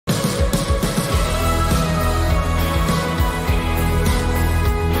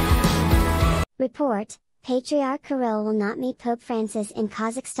Report: Patriarch Kirill will not meet Pope Francis in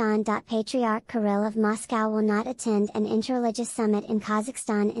Kazakhstan. Patriarch Kirill of Moscow will not attend an interreligious summit in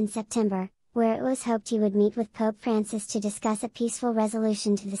Kazakhstan in September, where it was hoped he would meet with Pope Francis to discuss a peaceful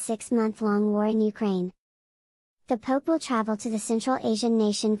resolution to the 6-month-long war in Ukraine. The Pope will travel to the Central Asian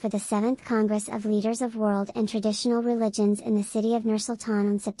nation for the 7th Congress of Leaders of World and Traditional Religions in the city of Nur-Sultan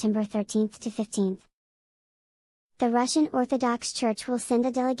on September 13 to 15. The Russian Orthodox Church will send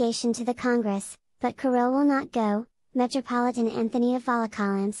a delegation to the Congress, but Kirill will not go, Metropolitan Anthony of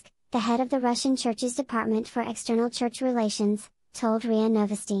Volokholimsk, the head of the Russian Church's Department for External Church Relations, told RIA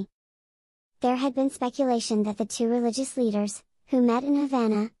Novosti. There had been speculation that the two religious leaders, who met in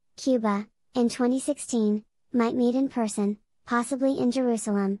Havana, Cuba, in 2016, might meet in person, possibly in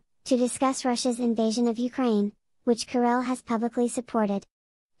Jerusalem, to discuss Russia's invasion of Ukraine, which Kirill has publicly supported.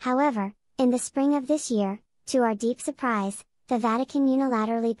 However, in the spring of this year, to our deep surprise, the Vatican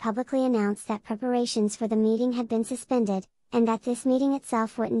unilaterally publicly announced that preparations for the meeting had been suspended, and that this meeting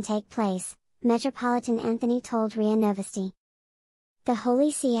itself wouldn't take place, Metropolitan Anthony told RIA Novosti. The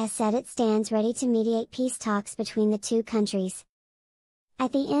Holy See has said it stands ready to mediate peace talks between the two countries.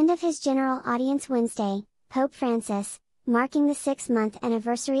 At the end of his general audience Wednesday, Pope Francis, marking the 6-month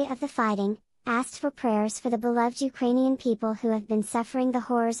anniversary of the fighting, asked for prayers for the beloved Ukrainian people who have been suffering the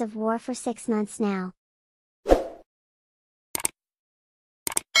horrors of war for 6 months now.